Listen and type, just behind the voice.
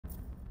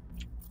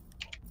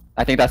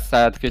I think that's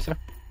diffuser.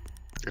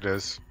 It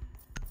is.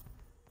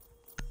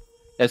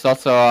 There's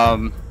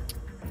also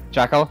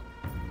Jackal.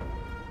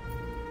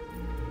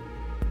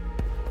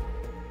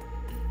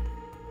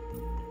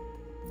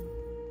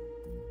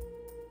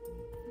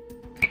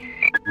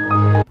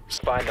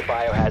 Find the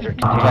biohazard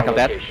Jackal container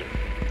dead. location.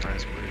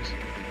 Nice breeze.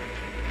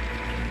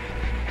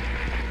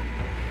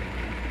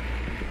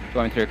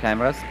 Going through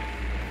cameras.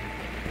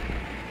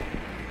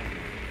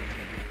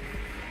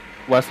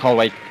 West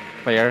hallway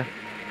clear.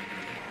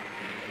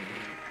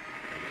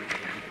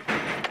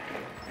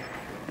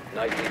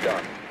 Nicely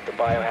done. The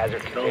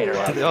biohazard container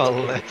has They all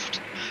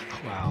left.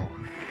 Wow.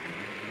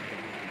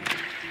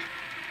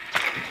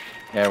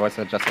 Yeah, it was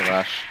just a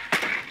rush.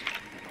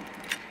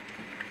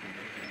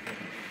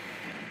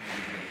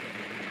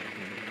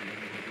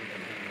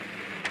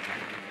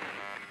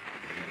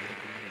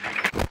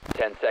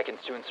 Ten seconds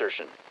to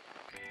insertion.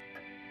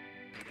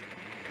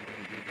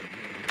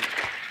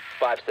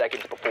 5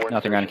 seconds before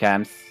Nothing on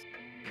insertion. cams.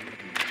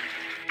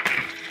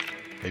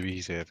 Maybe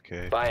he's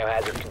AFK.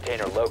 Biohazard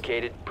container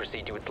located.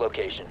 Proceed to its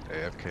location.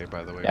 AFK,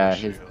 by the way. Yeah, with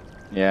he's shield.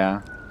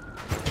 yeah.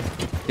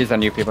 These are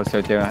new people,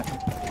 so they're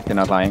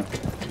not lying.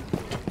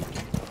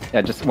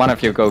 Yeah, just one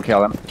of you go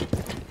kill him.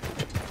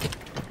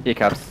 He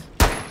cups.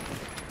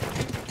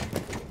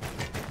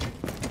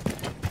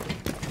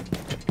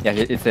 Yeah,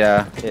 it's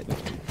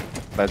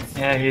let's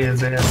Yeah, he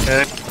is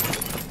AFK.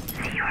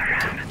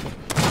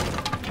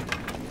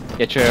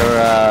 get your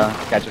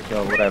gadget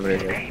kill, whatever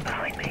it is.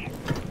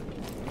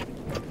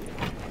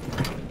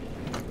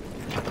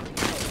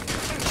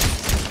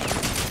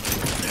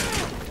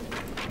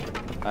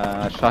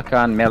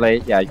 Shotgun,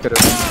 melee. Yeah, you could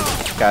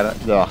have got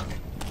it. Ugh.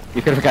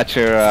 You could have got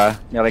your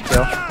melee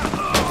kill.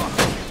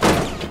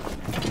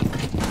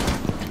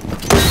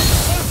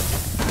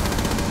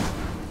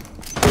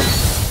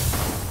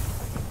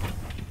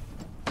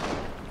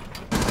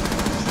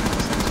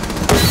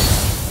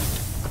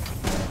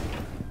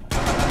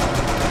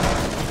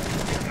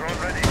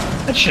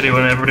 That's shitty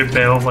when everybody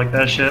bails like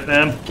that shit,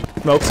 man.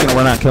 Smoke's gonna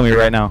run out and kill me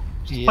right now.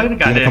 Play the He's gonna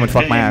goddamn come and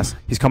fuck my game. ass.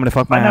 He's coming to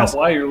fuck my Find out ass.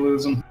 why you're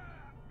losing.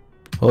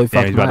 Holy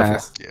fuck he's my about to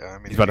ass. Yeah, I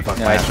mean, He's about to fuck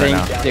Yeah, my I ass right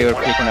think now. they were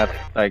picking up,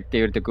 like,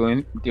 during the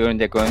goon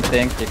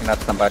thing, picking up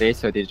somebody,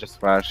 so they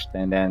just rushed,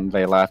 and then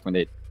they left when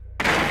they...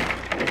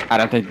 I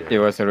don't think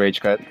there was a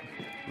rage quit.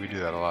 we do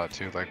that a lot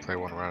too. Like play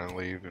one round and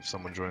leave if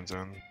someone joins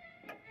in.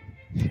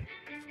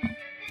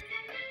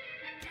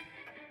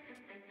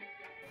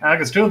 I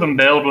guess 2 of them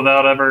bailed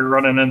without ever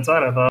running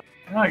inside, I thought.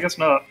 No, I guess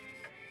not.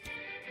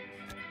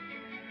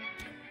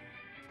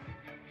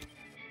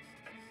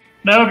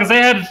 No, because they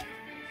had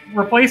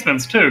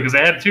replacements too, because they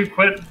had 2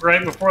 quit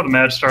right before the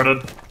match started.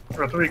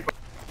 Or 3 quit.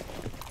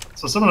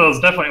 So some of those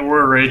definitely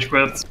were rage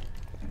quits.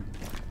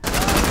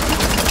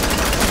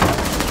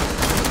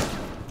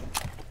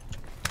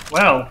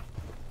 Well,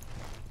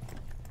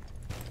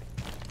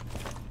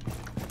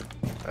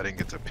 I didn't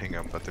get to ping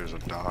him, but there's a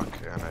dock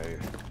and a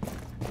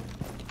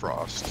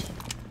frost.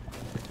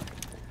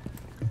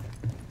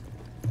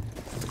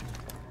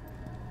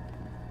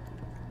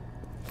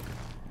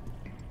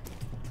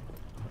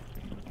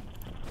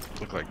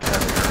 Look like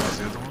Kafe was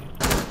the other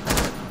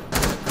one.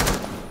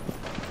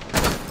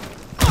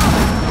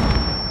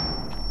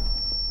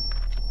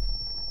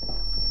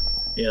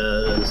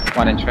 Yeah, it is.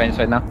 One in trains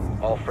right now.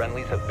 All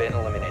friendlies have been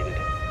eliminated.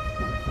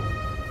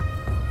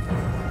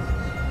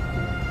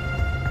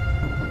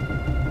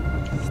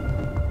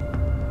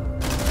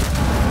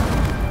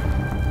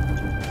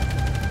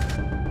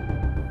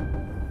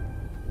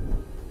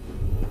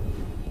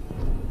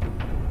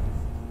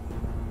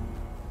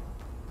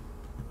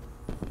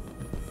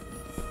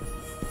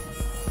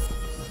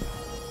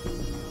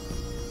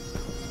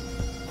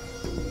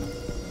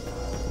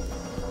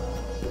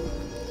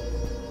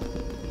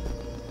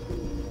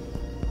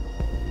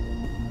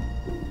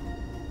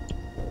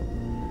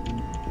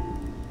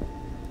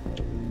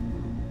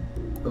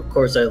 Of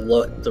course, I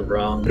looked the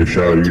wrong Hey,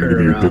 Shadow, you gonna turn give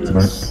me a around tip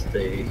tonight? as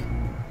they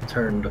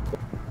turned.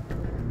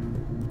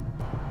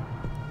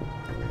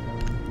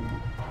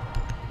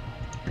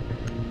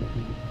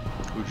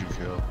 Who'd you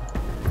kill?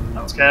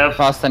 that was Cav.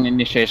 Fast and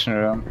initiation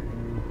room.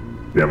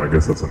 Damn, I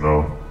guess that's a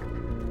no.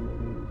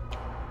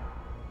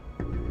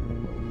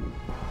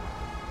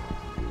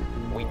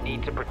 We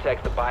need to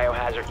protect the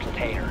biohazard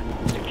container.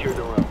 Secure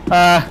the room.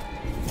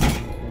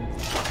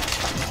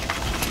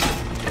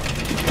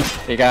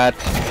 We got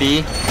B,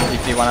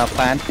 if you wanna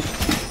plant.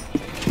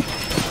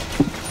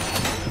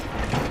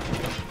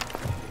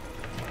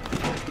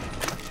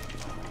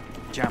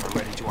 Jammer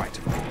ready to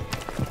activate.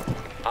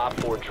 Op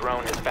 4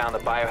 drone has found the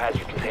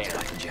biohazard container.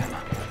 Jammer.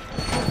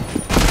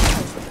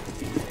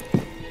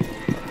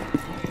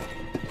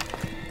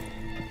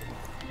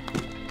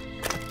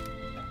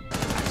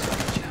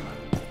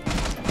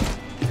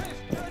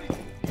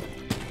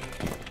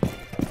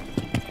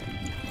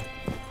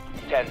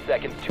 10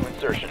 seconds to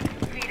insertion.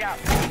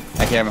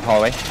 I hear him in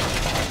hallway.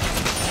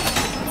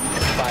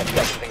 5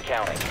 seconds and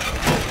counting.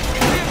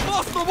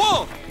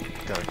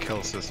 Got a kill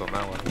assist on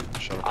that one.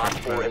 Shut up. Op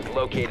 4 has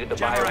located the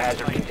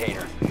biohazard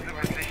container.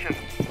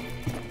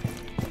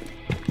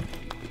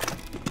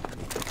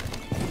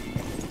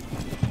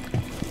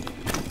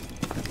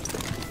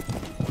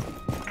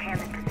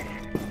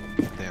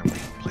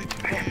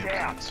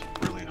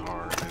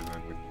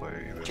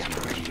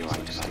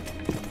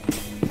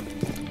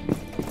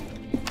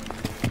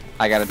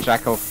 I got a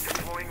jackal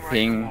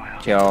ping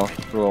kill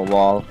through a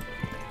wall.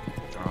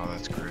 Oh,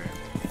 that's great.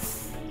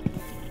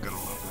 Gotta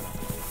love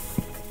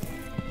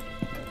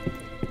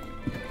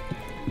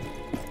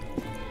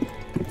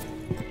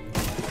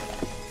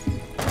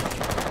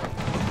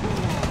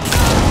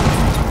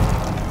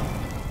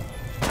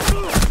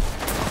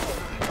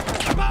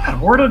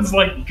God, Warden's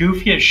like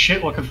goofy as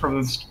shit looking for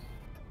this.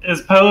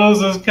 His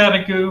pose is kind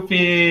of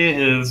goofy.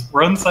 His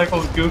run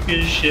cycle's goofy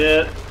as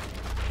shit.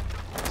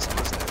 that. This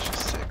mustache is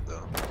sick,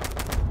 though.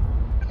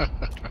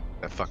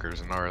 That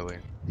fucker's gnarly.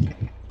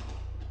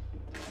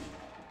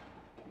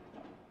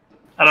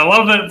 And I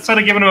love that instead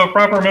of giving him a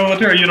proper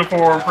military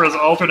uniform for his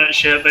alternate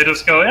shit, they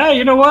just go, hey,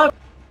 you know what?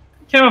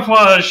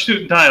 Camouflage,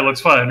 suit and tie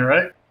looks fine,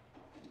 right?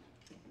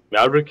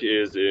 Maverick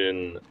is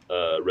in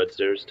red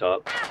stairs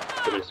top.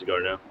 Coming to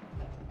cigar now.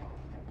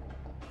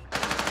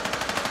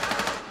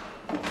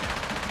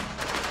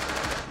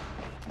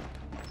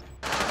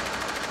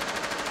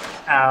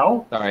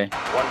 Ow. Sorry.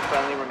 One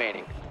friendly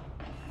remaining.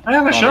 I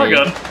have a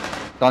shotgun.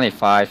 It's only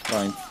 5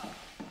 points.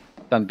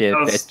 Don't be a That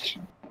was- bitch.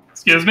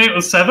 Excuse me, it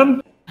was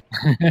 7?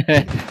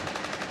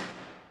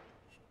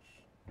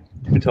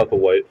 Be top of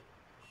white.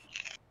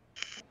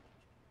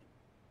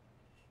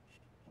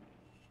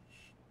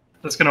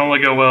 This can only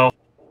go well.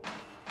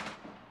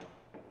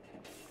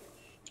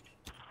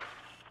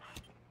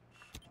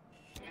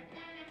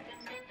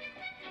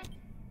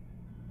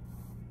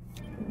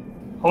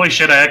 Holy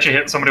shit, I actually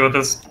hit somebody with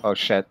this. Oh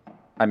shit.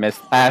 I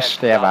missed Ash.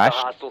 They have Stop the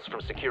Ash. hostiles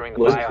from securing the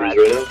What's biohazard freeze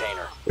right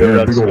container.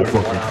 Yeah, big old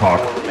fucking One Op cock.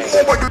 4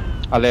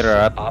 remaining. I'll let her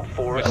up. Op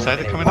 4 Which side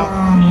they eliminated. coming up?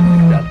 Mission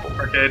successful.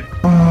 Arcade.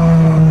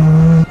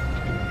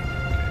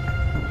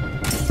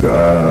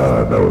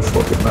 God, that was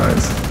fucking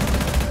nice.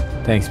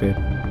 Thanks, babe.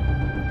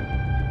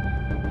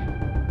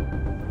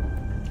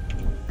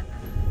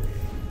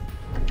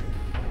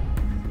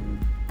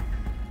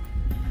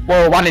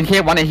 Whoa, one in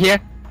here, one in here.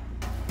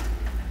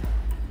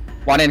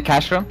 One in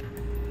cash room.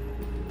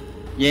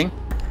 Ying.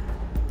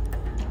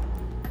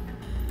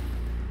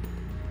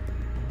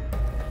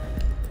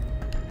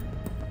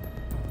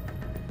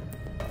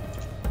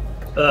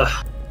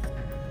 Ugh.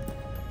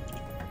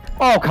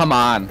 Oh, come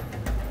on.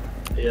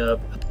 Yep.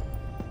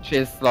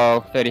 She's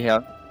slow, 30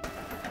 health.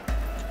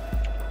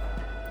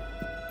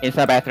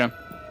 Inside bathroom.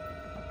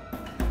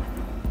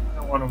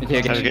 I want to-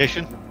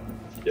 Interrogation.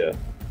 Yeah.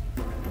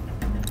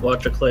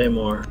 Watch a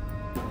claymore.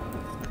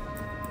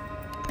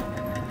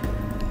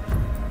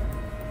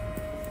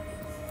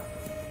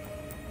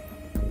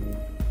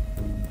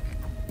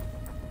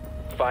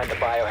 Find the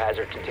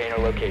biohazard container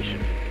location.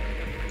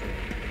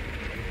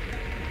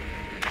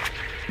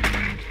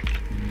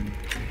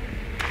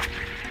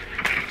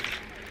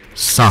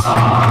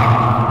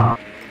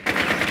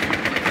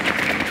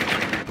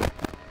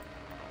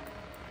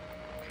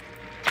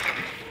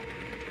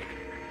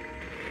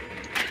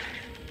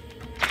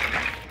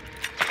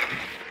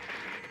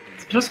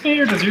 Just me,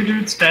 or does your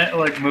dude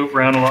like move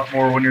around a lot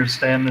more when you're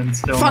standing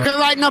still? Fucking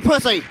right in the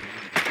pussy!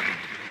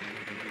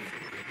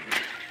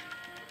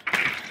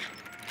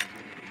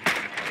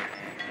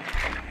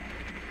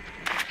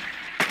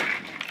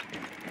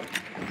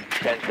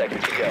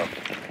 Seconds to go.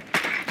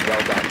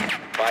 Well done.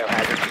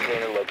 Biohazard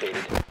container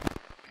located.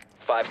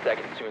 5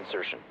 seconds to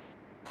insertion.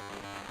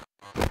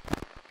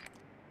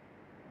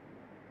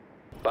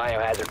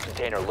 Biohazard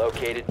container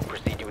located.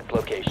 Proceed to its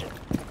location.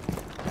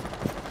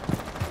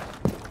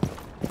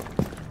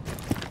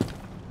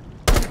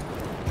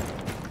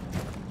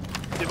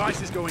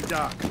 Device is going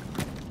dark.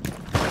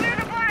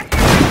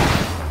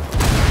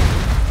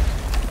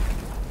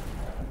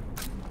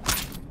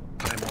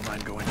 Claymore mine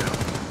going down.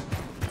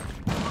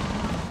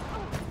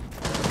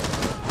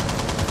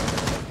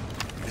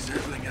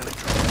 Disabling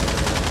electronics.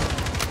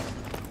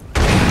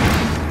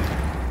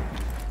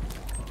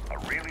 A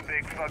really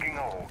big fucking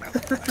hole. I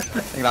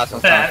think last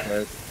one's That-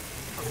 downstairs.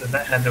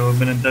 That had to have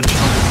been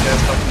intentional. This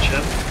guy's fucking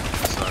shit.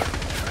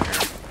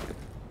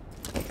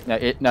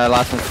 Sorry. No,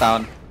 last one's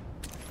down.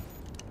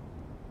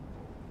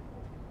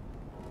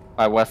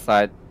 By west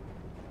side.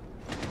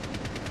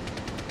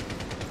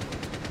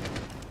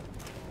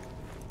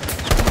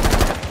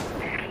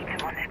 Keep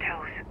them on their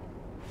toes.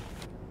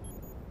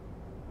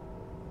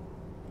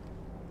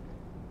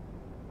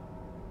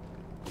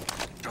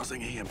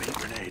 Tossing EMP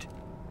grenade.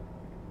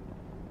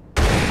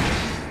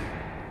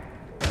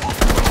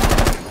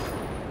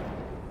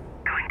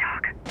 Going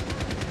dark.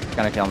 He's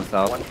gonna kill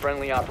himself. One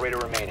friendly operator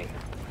remaining.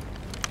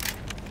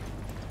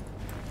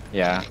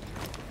 Yeah.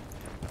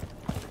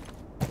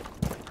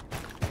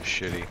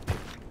 Shitty.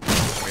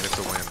 I mean, it's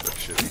a win, but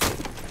shitty.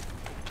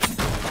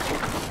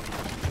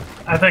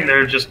 I think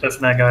they're just pissing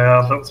that guy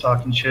off that was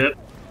talking shit.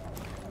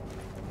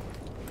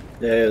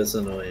 Yeah, it was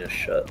annoying as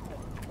shit.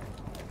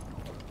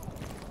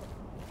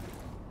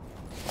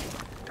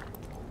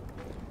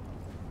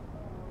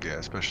 Yeah,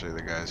 especially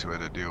the guys who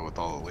had to deal with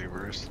all the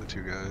levers, the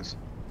 2 guys.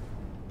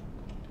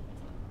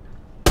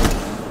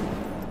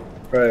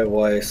 Probably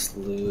why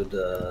Slood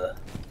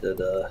did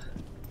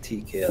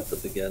TK at the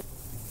beginning.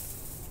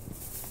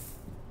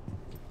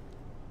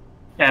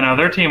 Yeah, no,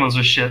 their team was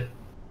just shit.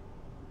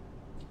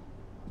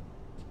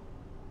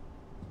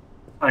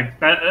 Like,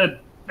 I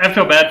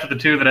feel bad for the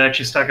two that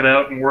actually stuck it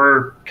out and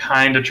were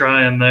kind of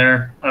trying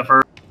there at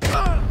first.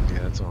 Yeah,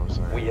 that's all I'm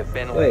saying. We have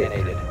been Wait,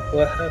 eliminated.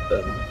 what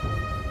happened?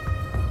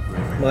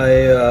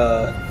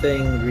 My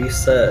thing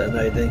reset and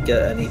I didn't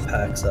get any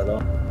packs at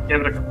all.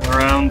 Give it a couple of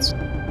rounds.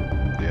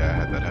 Yeah, I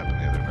had that happen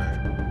the other night.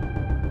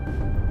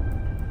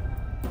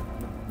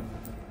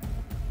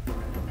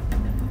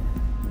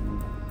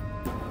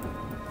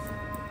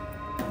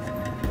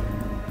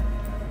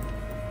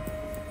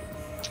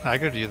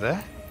 Haggard, you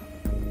there?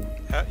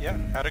 Yeah,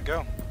 how'd it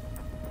go?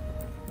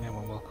 Yeah,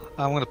 well,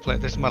 I'm gonna play.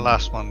 This is my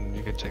last one.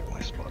 You can take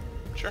my spot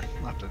Sure.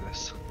 after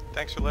this.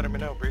 Thanks for letting me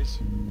know, Breeze.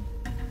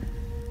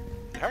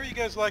 How are you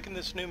guys liking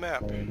this new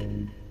map?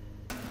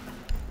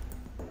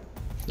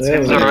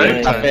 Seems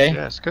alright. Kafe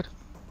Yeah, it's good.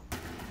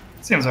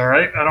 Seems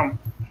alright. I don't.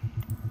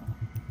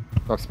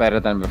 looks better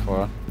than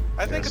before.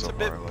 I think Yeah, it's so a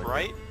bit far I like it.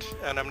 bright,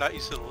 and I'm not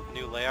used to the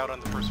new layout on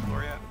the first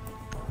floor yet.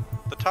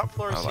 The top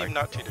floors I like seem it,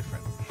 not though. too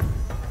different.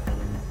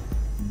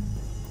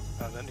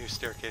 That new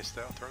staircase,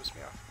 though, throws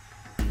me off.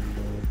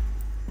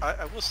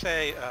 I will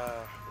say,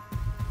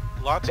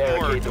 lots more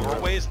Barricade the room.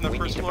 doorways in the We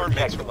first need to floor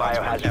protect makes for the lots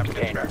more biohazard cabinet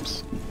container.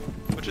 traps.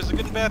 Which is a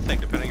good and bad thing,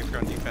 depending if you're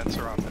on defense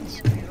or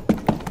offense.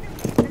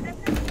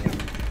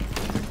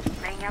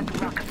 Laying out the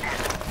welcome mat.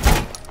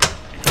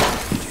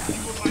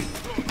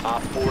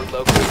 Op 4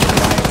 located the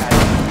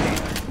biohazard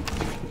container.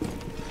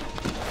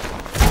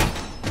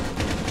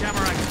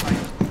 Jammer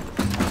activated.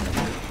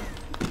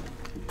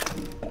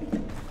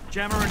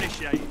 Jammer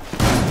initiated.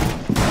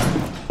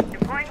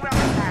 Deploying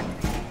welcome mat.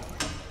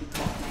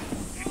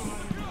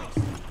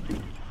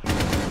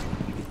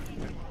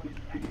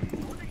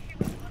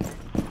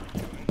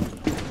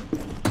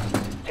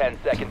 10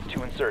 seconds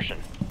to insertion.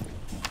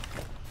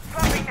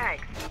 Swapping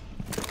knives.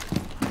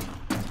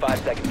 5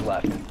 seconds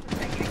left.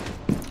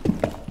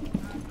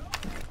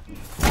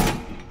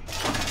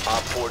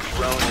 Op 4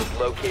 drone has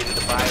located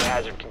the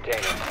biohazard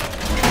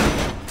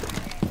container.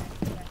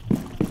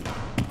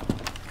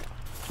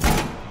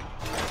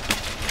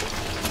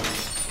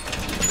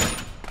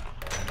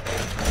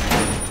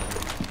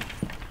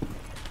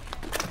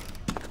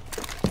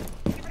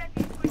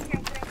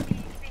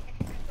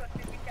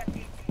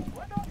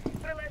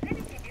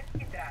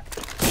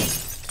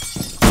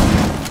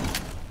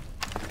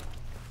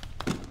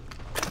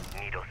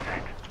 Needle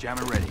set.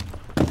 Jammer ready.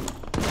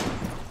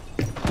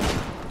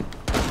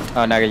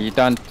 Oh, Naga, you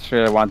don't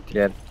really want to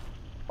get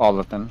all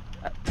of them.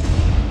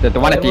 The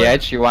one at the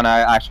edge, you want to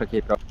actually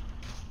keep going.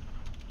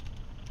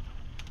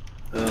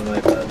 Oh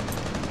my bad.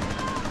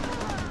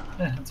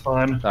 Yeah, it's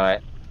fine.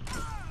 Alright.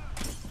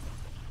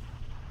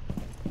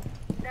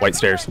 White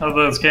stairs. How are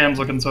those cams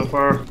looking so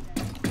far?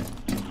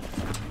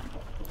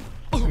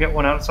 I'll get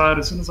one outside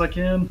as soon as I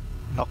can.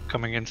 Not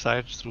coming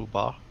inside through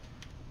bar.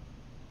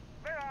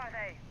 Where are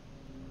they?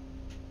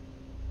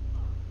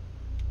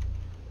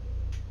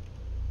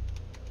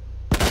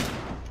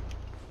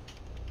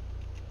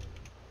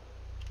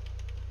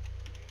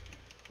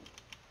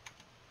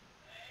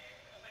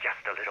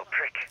 Just a little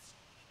prick.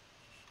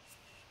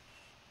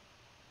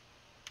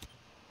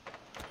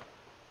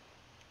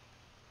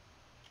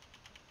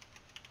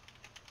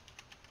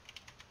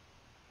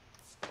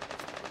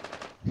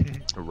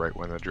 Right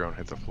when the drone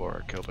hit the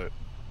floor, I killed it.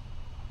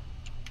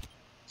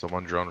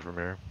 Someone drone from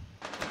here.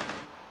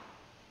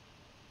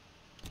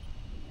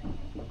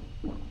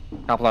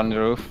 Couple on the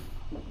roof,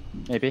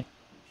 maybe.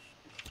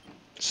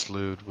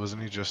 Slood,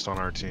 wasn't he just on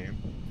our team?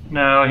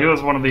 No, he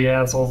was one of the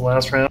assholes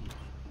last round.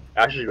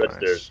 Actually, red Nice.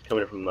 stairs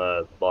coming from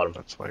bottom.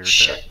 That's why you're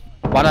dead.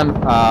 One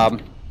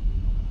on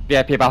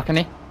VIP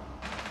balcony.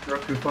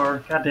 Broke too far.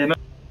 God damn it.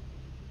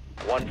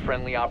 One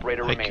friendly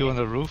operator IQ on remaining.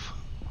 the roof.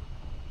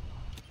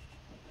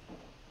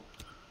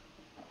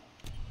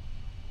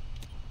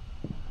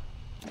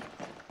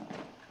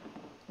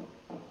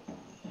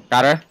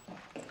 Got her.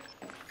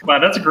 Wow,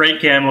 that's a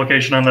great cam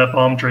location on that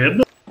palm tree,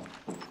 isn't it?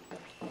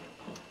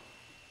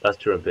 That's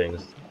two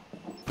pings.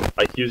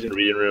 IQ's in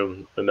reading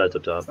room, and med's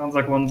up top. Sounds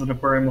like one's in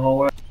aquarium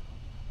hallway.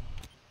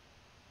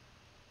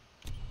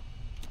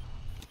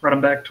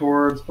 Running back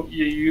towards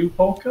you,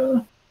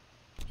 Polka?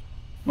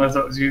 Unless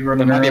that was you There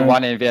running might be around.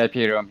 one in VIP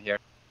room here.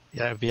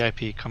 Yeah,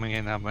 VIP coming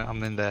in. I'm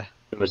in there.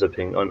 There's a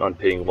ping on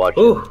ping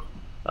watching. Ooh,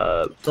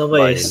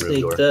 somebody lining room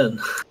sneaked door. in.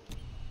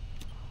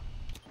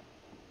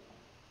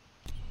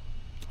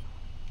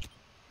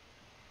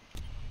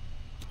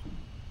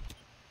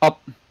 Oh,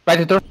 right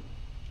at the door.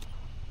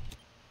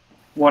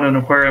 One in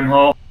aquarium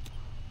hall.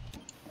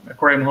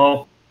 Aquarium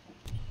hall.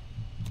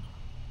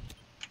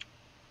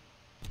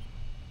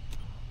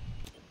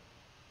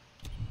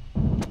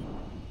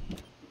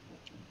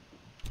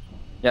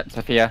 Yeah,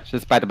 Sophia.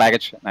 She's by the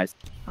baggage. Nice.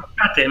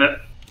 God damn it.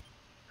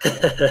 I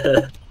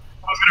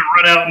was gonna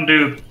run out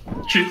and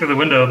shoot through the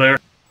window there.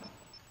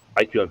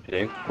 IQ on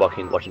ping,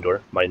 watching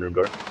door, mine room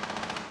door.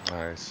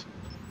 Nice.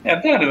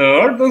 Yeah, that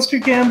though. Aren't those two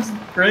cams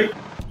great?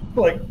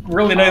 Like,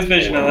 really nice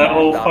vision of that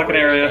whole Last fucking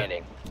operator area.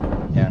 standing.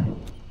 Yeah.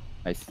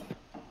 Nice.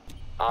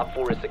 Op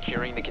 4 is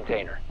securing the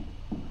container.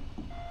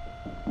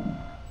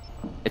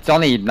 It's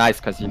only nice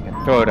because you can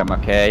throw them,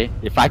 okay?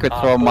 If I could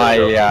throw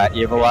my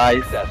evil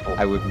eyes,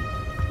 I would.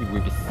 It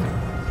would be.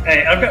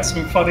 Hey, I've got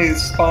some funny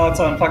spots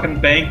on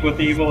fucking bank with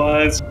evil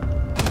eyes.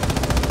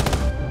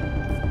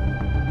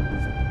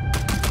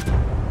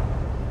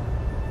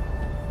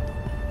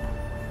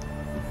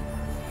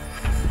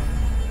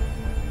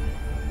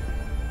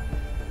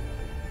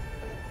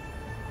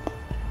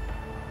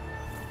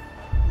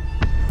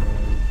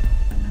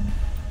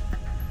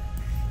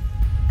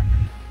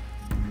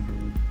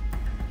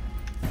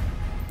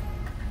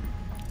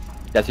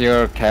 Does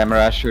your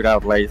camera shoot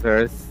out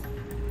lasers?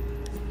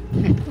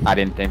 I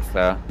didn't think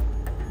so.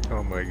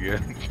 Oh my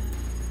god.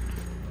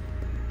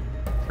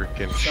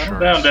 Freaking Settle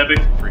down, sharks, Debbie.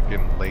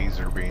 freaking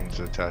laser beams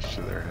attached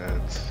to their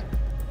heads.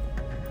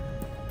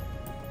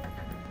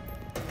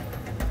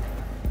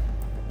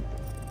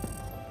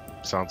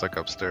 Sounds like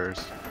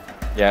upstairs.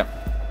 Yeah.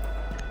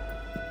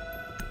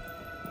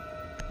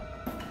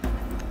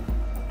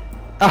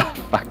 Ah,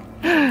 fuck.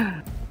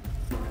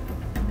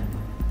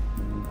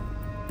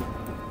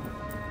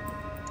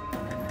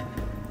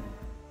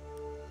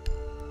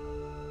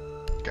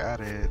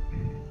 Got it.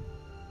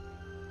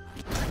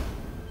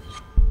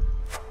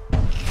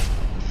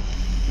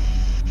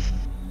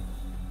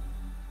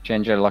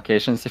 Change your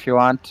locations if you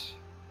want.